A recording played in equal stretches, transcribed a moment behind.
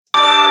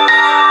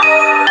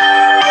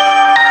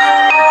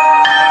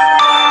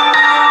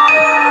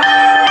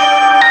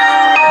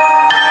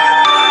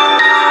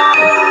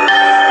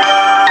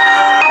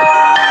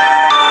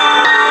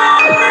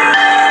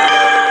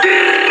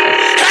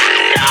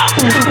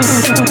My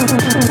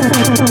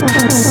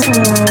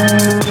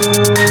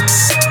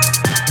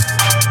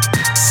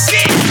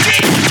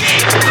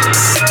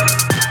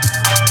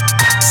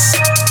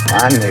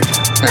nigga.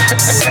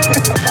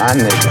 My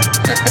nigga.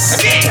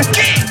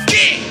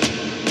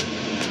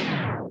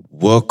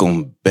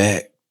 Welcome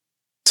back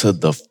to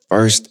the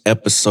first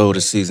episode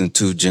of Season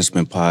 2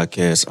 Gentleman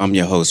Podcast. I'm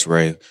your host,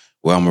 Ray,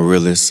 where I'm a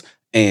realist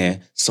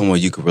and someone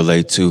you can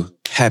relate to.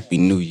 Happy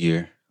New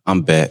Year.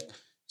 I'm back.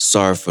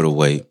 Sorry for the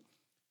wait.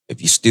 If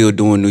you're still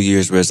doing New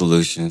Year's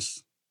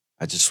resolutions,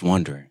 I just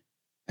wondering,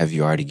 have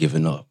you already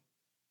given up?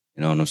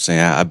 You know what I'm saying?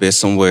 I bet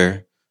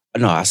somewhere,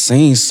 I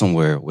seen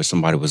somewhere where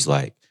somebody was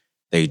like,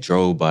 they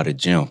drove by the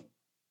gym,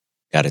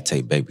 got to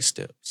take baby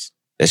steps.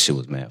 That shit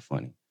was mad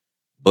funny.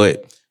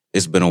 But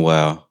it's been a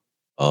while,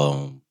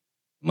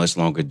 much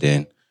longer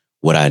than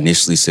what I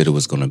initially said it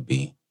was going to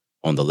be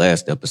on the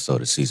last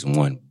episode of Season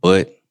 1.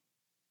 But,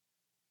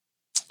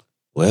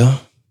 well,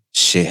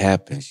 shit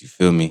happens, you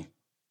feel me?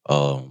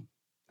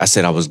 I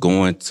said I was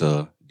going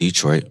to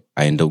Detroit.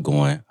 I ended up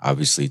going,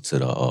 obviously, to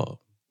the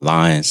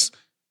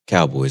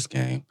Lions-Cowboys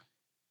game.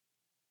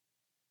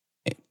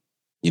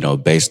 You know,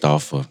 based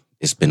off of,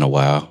 it's been a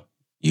while,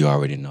 you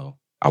already know.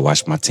 I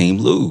watched my team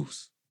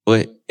lose,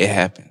 but it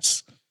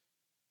happens.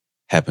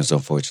 Happens,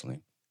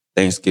 unfortunately.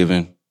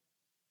 Thanksgiving,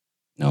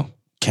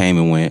 came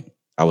and went.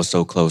 I was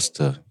so close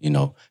to,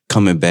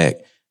 coming back,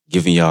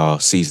 giving y'all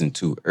Season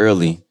 2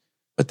 early,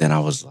 but then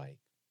I was like,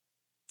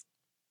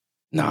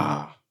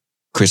 nah,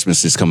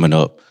 Christmas is coming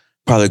up.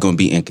 Probably going to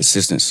be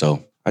inconsistent,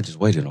 so I just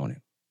waited on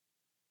it.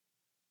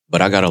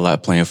 But I got a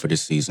lot planned for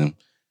this season.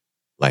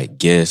 Like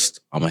guests,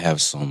 I'm going to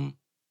have some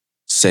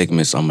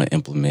segments I'm going to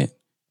implement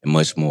and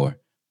much more.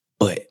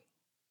 But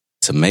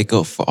to make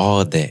up for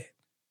all that,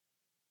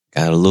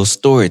 got a little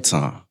story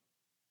time.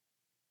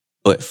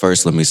 But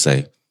first, let me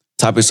say,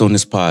 topics on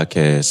this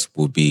podcast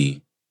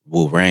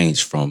will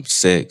range from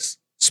sex,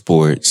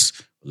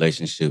 sports,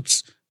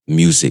 relationships,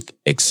 music,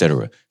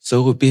 etc.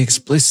 So it will be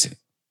explicit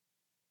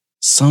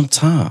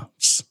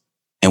sometimes.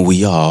 And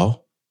we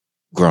all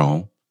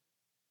grown.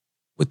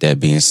 With that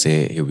being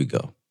said, here we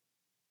go.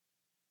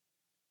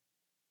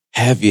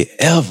 Have you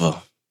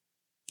ever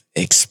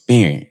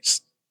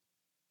experienced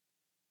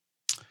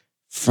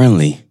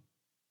friendly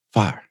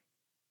fire?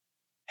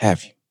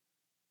 Have you?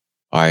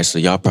 All right, so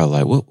y'all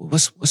probably like,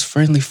 what's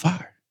friendly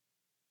fire?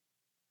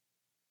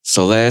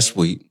 So last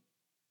week,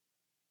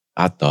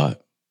 I thought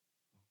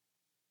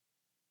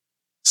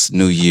it's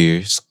New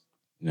Year's,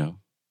 New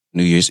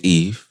Year's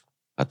Eve.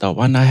 I thought,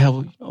 why not have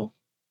a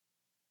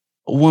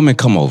woman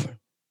come over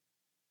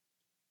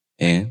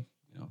and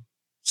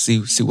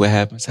see what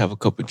happens, have a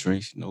couple of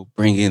drinks,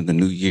 bring in the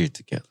new year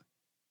together.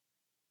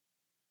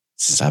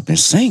 Since I've been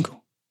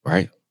single,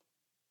 right?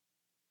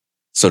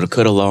 So to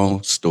cut a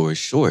long story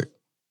short,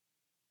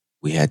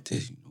 we got to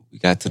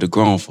the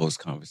grown folks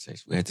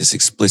conversation. We had this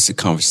explicit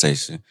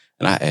conversation,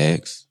 and I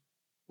asked,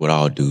 what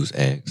all dudes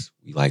ask,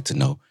 we like to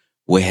know,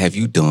 what have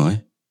you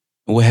done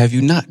and what have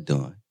you not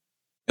done?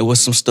 And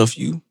what's some stuff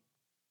you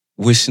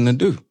wishing to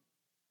do?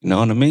 You know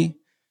what I mean?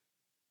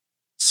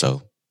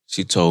 So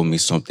she told me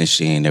something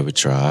she ain't never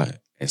tried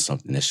and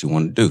something that she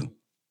wanted to do.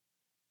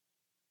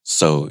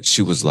 So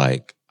she was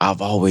like,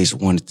 I've always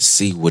wanted to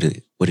see what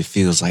it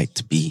feels like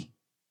to be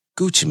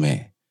Gucci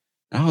Man.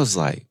 And I was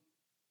like,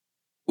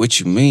 what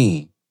you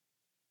mean?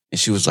 And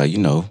she was like,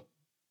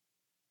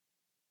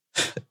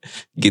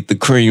 get the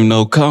cream,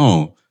 no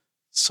cone.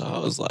 So I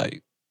was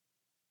like,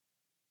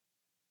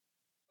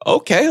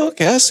 okay,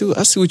 I see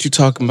what you're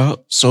talking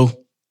about.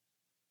 So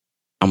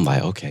I'm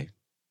like, okay,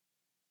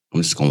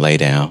 I'm just gonna lay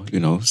down,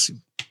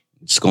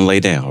 just gonna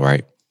lay down,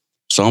 right?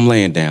 So I'm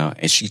laying down,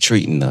 and she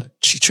treating the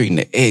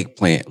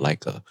eggplant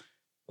like a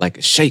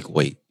shake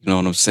weight. You know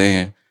what I'm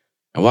saying?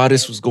 And while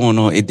this was going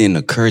on, it didn't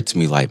occur to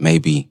me like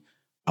maybe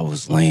I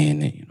was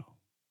laying in,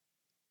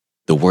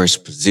 the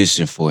worst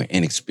position for an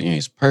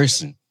inexperienced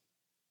person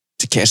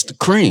to catch the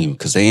cream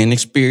because they ain't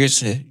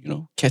experienced it,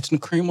 catching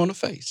the cream on the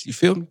face. You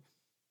feel me?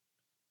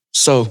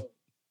 So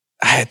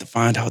I had to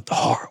find out the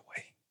hard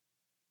way,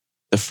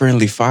 the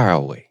friendly fire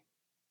way.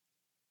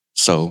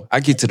 So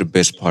I get to the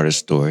best part of the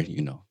story,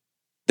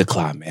 the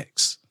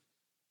climax.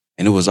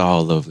 And it was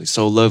all lovely.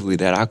 So lovely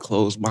that I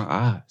closed my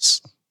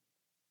eyes.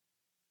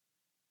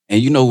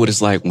 And you know what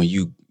it's like when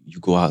you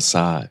go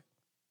outside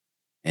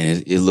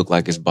and it look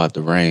like it's about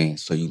to rain.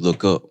 So you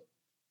look up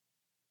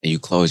and you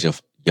close your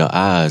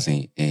eyes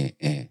and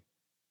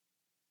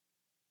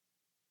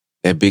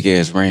that big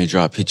ass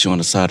raindrop hit you on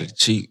the side of the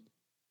cheek.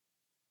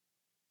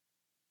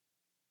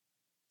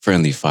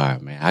 Friendly fire,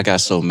 man. I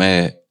got so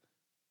mad.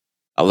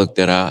 I looked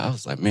at her. I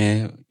was like,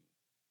 man,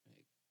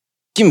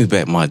 give me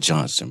back my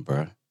Johnson,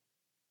 bro.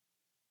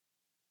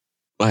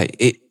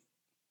 Like,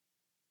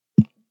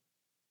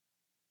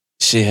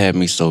 shit had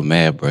me so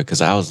mad, bro,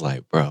 because I was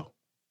like, bro,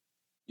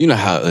 you know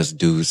how us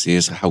dudes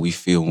is, how we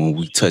feel when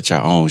we touch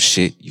our own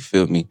shit, you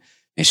feel me?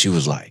 And she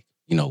was like,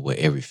 what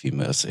every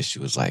female says, she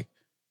was like,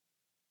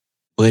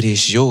 but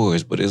it's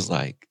yours, but it's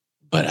like,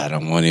 but I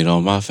don't want it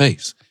on my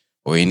face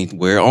or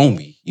anywhere on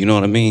me, you know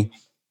what I mean?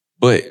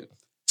 But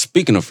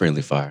Speaking of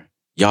friendly fire,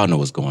 y'all know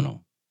what's going on.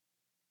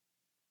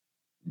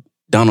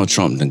 Donald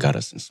Trump done got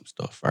us in some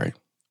stuff, right?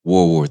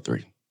 World War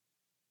III.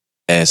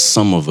 As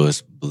some of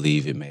us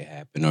believe it may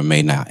happen or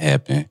may not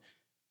happen.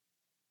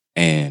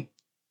 And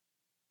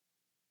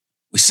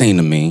we seen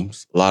the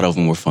memes. A lot of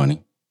them were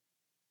funny.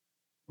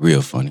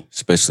 Real funny,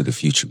 especially the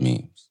future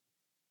memes.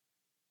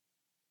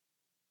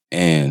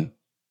 And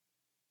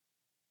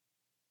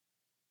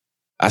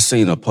I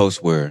seen a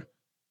post where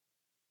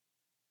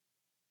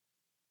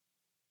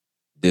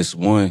this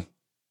one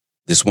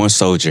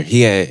soldier,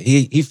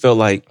 he felt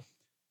like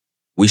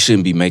we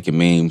shouldn't be making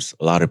memes.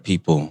 A lot of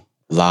people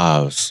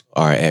lives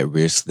are at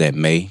risk that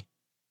may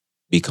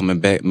be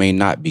coming back, may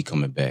not be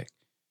coming back.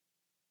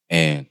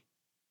 And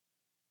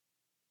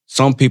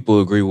some people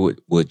agree with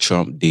what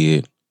Trump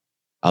did.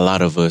 A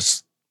lot of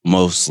us,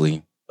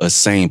 mostly us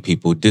sane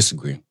people,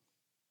 disagree.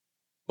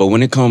 But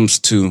when it comes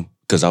to,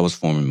 because I was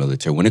former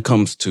military, when it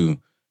comes to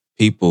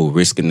people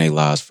risking their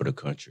lives for the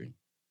country,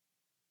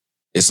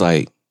 it's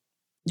like,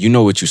 you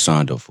know what you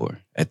signed up for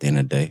at the end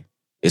of the day.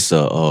 It's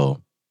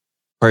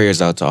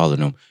prayers out to all of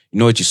them. You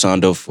know what you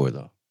signed up for,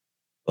 though.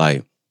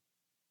 Like,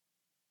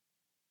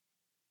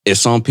 if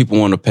some people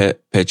want to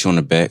pat you on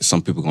the back,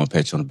 some people going to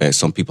pat you on the back.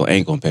 Some people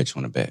ain't going to pat you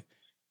on the back.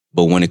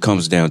 But when it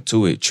comes down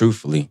to it,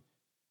 truthfully,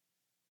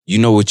 you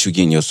know what you're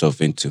getting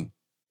yourself into.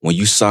 When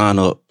you sign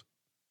up,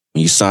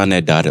 when you sign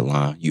that dotted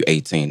line, you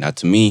 18. Now,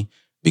 to me,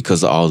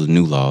 because of all the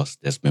new laws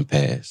that's been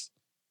passed,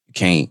 you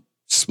can't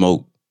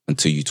smoke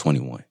until you're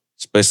 21,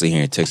 especially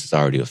here in Texas,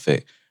 already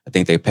effect. I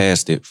think they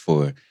passed it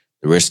for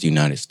the rest of the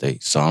United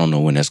States. So I don't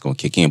know when that's going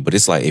to kick in. But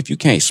it's like, if you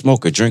can't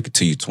smoke or drink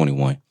until you're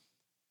 21,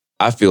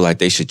 I feel like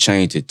they should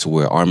change it to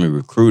where Army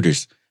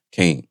recruiters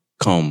can't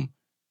come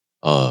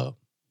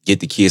get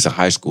the kids in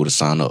high school to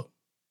sign up.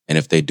 And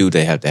if they do,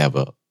 they have to have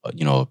a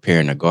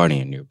parent or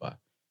guardian nearby.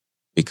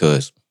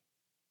 Because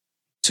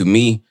to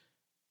me,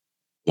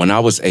 when I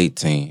was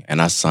 18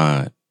 and I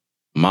signed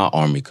my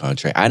Army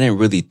contract, I didn't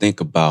really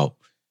think about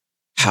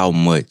how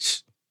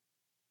much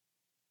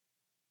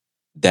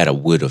that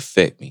would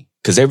affect me.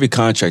 Because every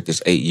contract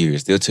is 8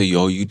 years. They'll tell you,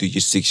 oh, you do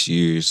your 6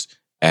 years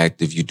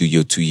active, you do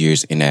your 2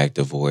 years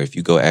inactive. Or if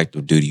you go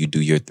active duty, you do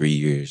your 3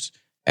 years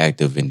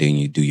active and then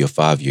you do your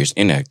 5 years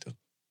inactive.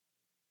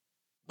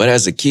 But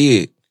as a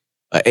kid,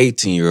 an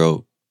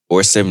 18-year-old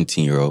or a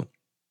 17-year-old,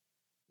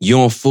 you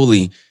don't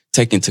fully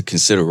take into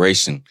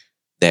consideration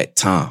that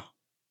time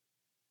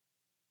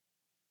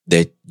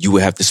that you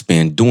would have to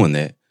spend doing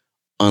that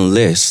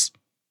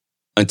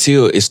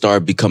until it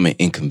started becoming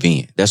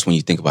inconvenient. That's when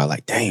you think about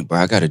like, dang, bro,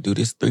 I got to do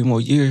this 3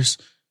 more years.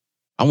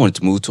 I wanted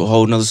to move to a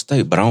whole nother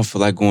state, but I don't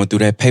feel like going through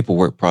that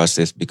paperwork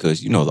process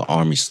because, the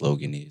Army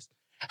slogan is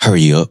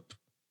hurry up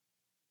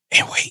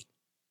and wait.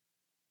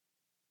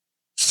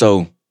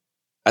 So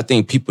I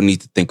think people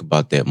need to think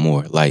about that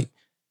more. Like,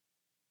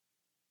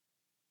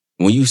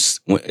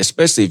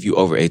 especially if you're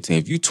over 18,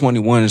 if you're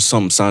 21 or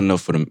something, signing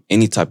up for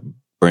any type of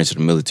branch of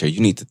the military,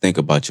 you need to think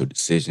about your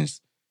decisions.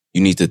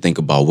 You need to think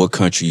about what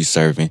country you're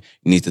serving.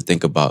 You need to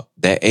think about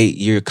that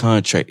 8-year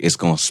contract is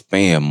going to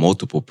span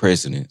multiple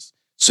presidents.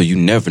 So you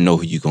never know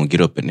who you're going to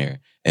get up in there.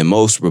 And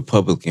most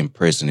Republican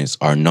presidents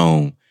are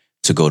known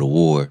to go to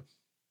war.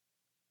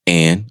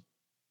 And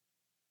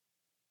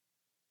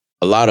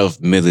a lot of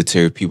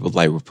military people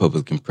like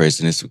Republican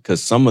presidents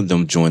because some of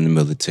them join the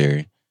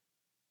military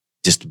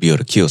just to be able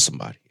to kill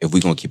somebody, if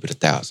we're going to keep it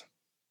 1,000.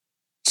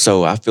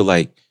 So I feel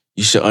like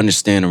you should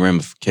understand the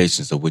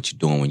ramifications of what you're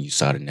doing when you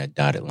sign that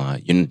dotted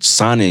line. You're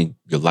signing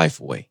your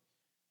life away.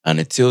 And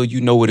until you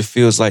know what it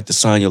feels like to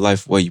sign your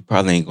life away, you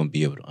probably ain't going to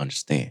be able to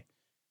understand.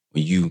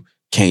 When you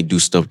can't do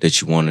stuff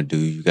that you want to do,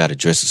 you got to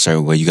dress a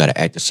certain way, you got to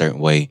act a certain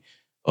way.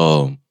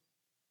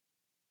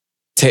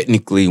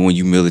 Technically, when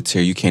you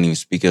military, you can't even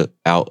speak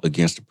out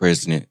against the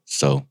president.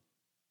 So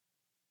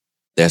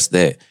that's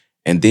that.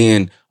 And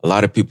then a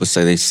lot of people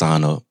say they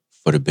sign up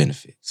for the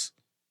benefits.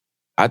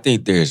 I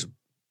think there's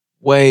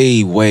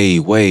way, way,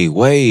 way,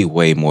 way,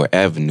 way more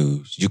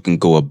avenues you can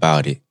go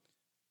about it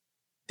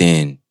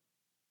than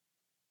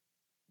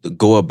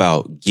go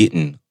about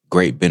getting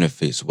great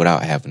benefits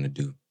without having to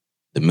do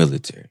the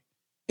military.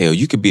 Hell,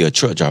 you could be a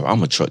truck driver.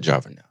 I'm a truck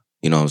driver now.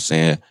 You know what I'm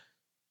saying?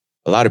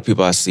 A lot of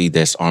people I see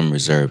that's Army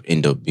Reserve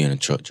end up being a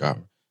truck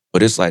driver.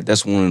 But it's like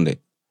that's one of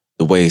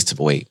the ways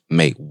to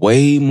make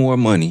way more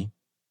money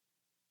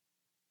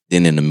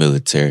than in the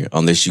military,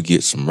 unless you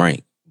get some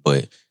rank.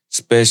 But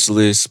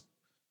specialists,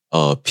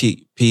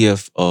 PFC,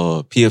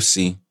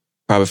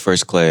 private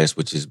first class,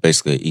 which is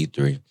basically an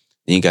E3.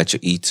 Then you got your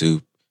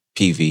E2,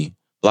 PV,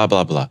 blah,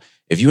 blah, blah.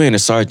 If you ain't a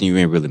sergeant, you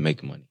ain't really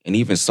making money. And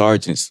even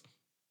sergeants,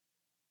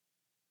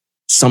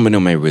 some of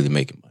them ain't really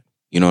making money.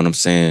 You know what I'm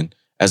saying?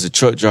 As a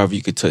truck driver,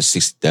 you could touch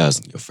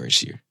 60,000 your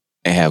first year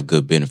and have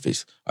good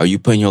benefits. Are you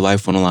putting your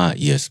life on the line?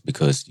 Yes,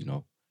 because,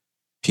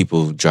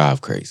 people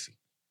drive crazy.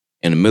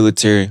 In the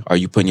military, are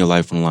you putting your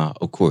life on the line?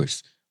 Of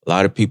course. A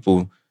lot of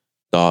people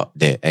thought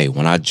that, hey,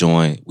 when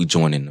we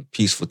joined in a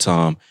peaceful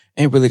time,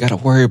 ain't really got to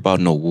worry about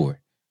no war.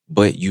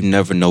 But you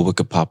never know what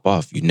could pop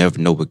off. You never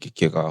know what could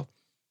kick off.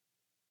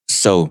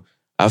 So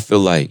I feel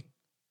like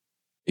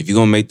If you're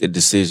gonna make the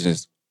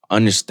decisions,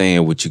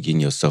 understand what you're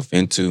getting yourself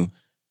into,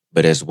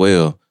 but as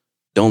well,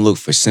 don't look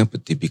for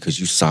sympathy because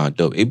you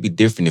signed up. It'd be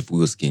different if we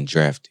was getting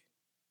drafted,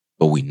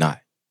 but we not.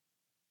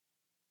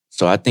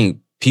 So I think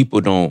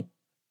people don't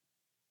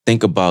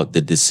think about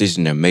the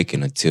decision they're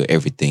making until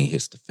everything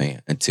hits the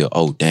fan. Until,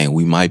 oh dang,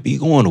 we might be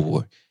going to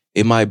war.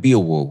 It might be a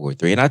World War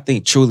III. And I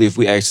think truly if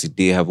we actually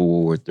did have a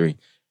World War III,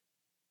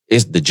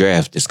 it's the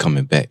draft that's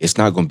coming back. It's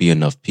not gonna be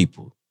enough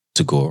people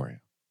to go around.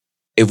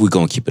 If we're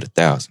gonna keep it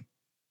 1,000.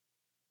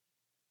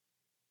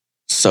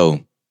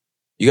 So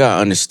you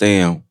gotta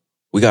understand,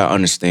 we gotta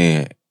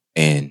understand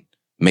and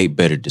make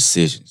better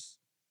decisions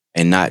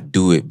and not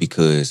do it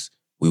because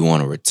we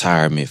want a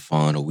retirement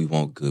fund or we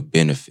want good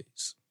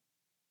benefits.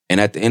 And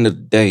at the end of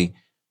the day,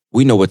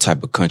 we know what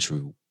type of country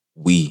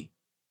when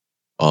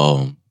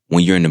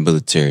you're in the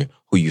military,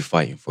 who you're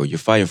fighting for. You're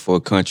fighting for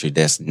a country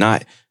that's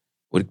not,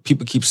 what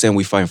people keep saying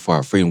we fighting for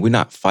our freedom. We're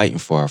not fighting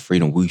for our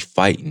freedom. We're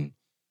fighting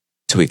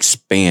to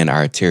expand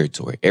our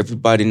territory.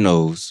 Everybody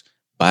knows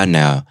by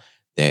now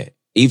that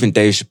even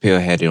Dave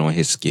Chappelle had it on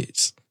his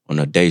skits, on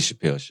the Dave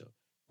Chappelle show.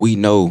 We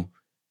know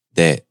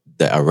that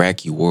the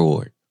Iraqi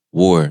war,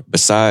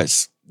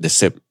 besides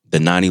the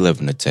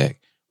 9/11 attack,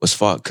 was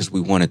fought because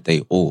we wanted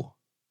their oil.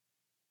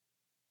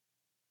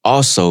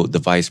 Also, the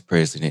Vice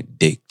President,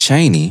 Dick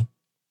Cheney,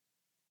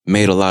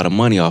 made a lot of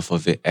money off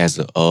of it as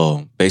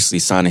basically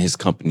signing his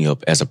company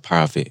up as a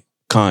private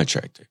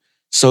contractor.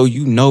 So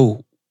you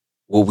know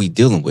what we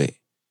dealing with.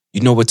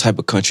 You know what type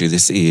of country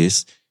this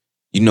is.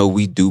 You know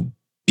we do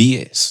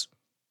BS.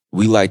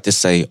 We like to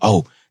say,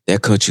 oh,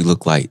 that country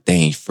look like they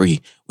ain't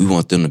free. We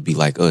want them to be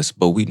like us.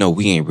 But we know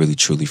we ain't really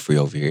truly free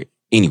over here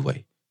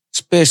anyway,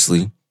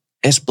 especially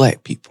as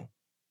Black people.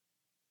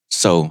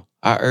 So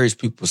I urge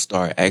people to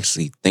start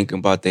actually thinking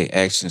about their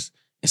actions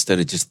instead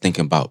of just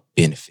thinking about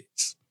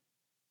benefits.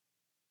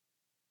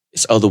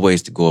 It's other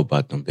ways to go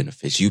about them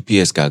benefits.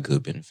 UPS got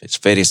good benefits.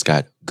 FedEx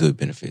got good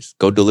benefits.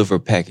 Go deliver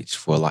a package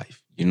for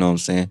life. You know what I'm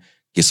saying?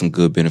 Get some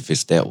good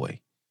benefits that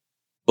way.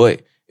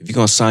 But if you're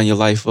going to sign your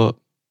life up,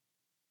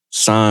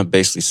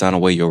 basically sign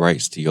away your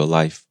rights to your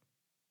life.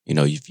 You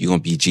know, if you're going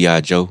to be G.I.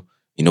 Joe,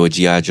 you know what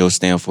G.I. Joe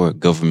stand for?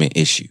 Government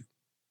issue.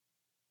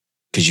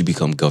 Because you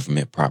become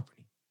government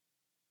property.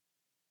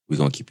 We're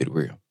going to keep it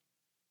real.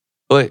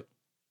 But,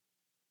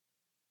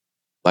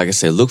 like I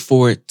said, look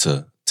forward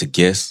to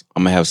guests.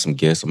 I'm going to have some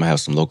guests. I'm going to have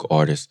some local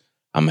artists.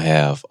 I'm going to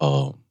have,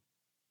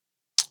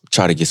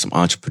 try to get some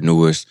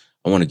entrepreneurs.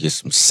 I want to get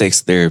some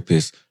sex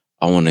therapists.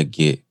 I want to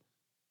get,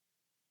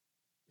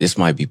 this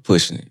might be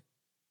pushing it,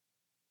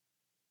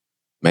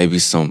 maybe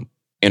some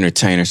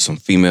entertainers, some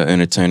female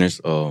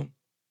entertainers, but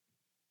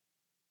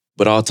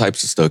all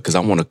types of stuff because I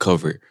want to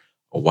cover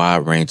a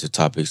wide range of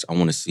topics. I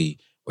want to see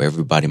where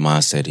everybody's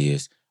mindset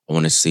is. I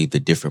want to see the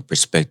different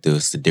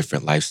perspectives, the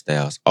different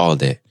lifestyles, all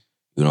that.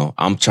 You know,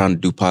 I'm trying to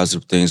do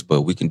positive things,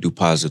 but we can do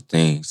positive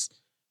things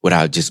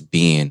without just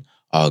being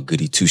all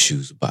goody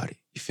two-shoes about it.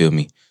 You feel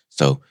me?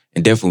 So,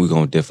 and definitely we're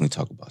going to definitely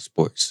talk about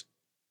sports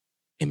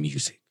and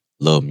music.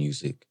 Love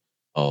music.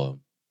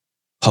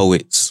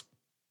 Poets.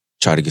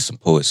 Try to get some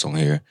poets on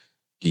here.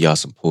 Give y'all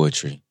some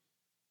poetry.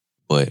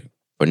 But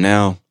for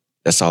now,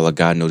 that's all I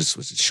got. I know this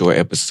was a short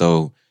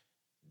episode.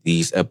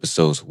 These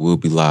episodes will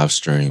be live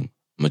streamed.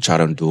 I'm going to try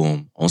to do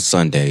them on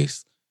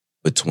Sundays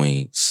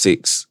between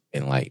 6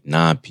 and like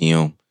 9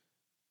 p.m.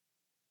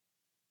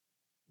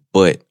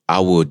 But I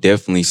will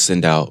definitely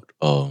send out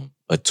a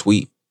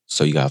tweet.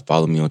 So you got to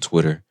follow me on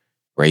Twitter.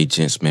 Ray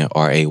Gentsman,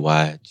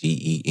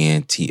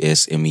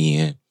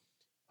 RayGentsmen.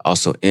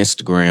 Also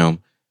Instagram,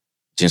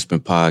 Gentsman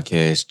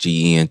Podcast,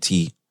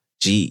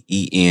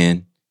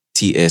 GentsmenPodcast.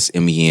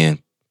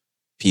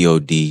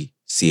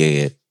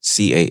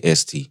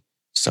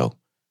 So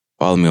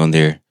follow me on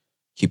there.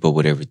 Keep up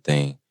with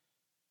everything.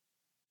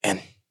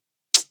 And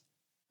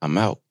I'm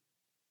out.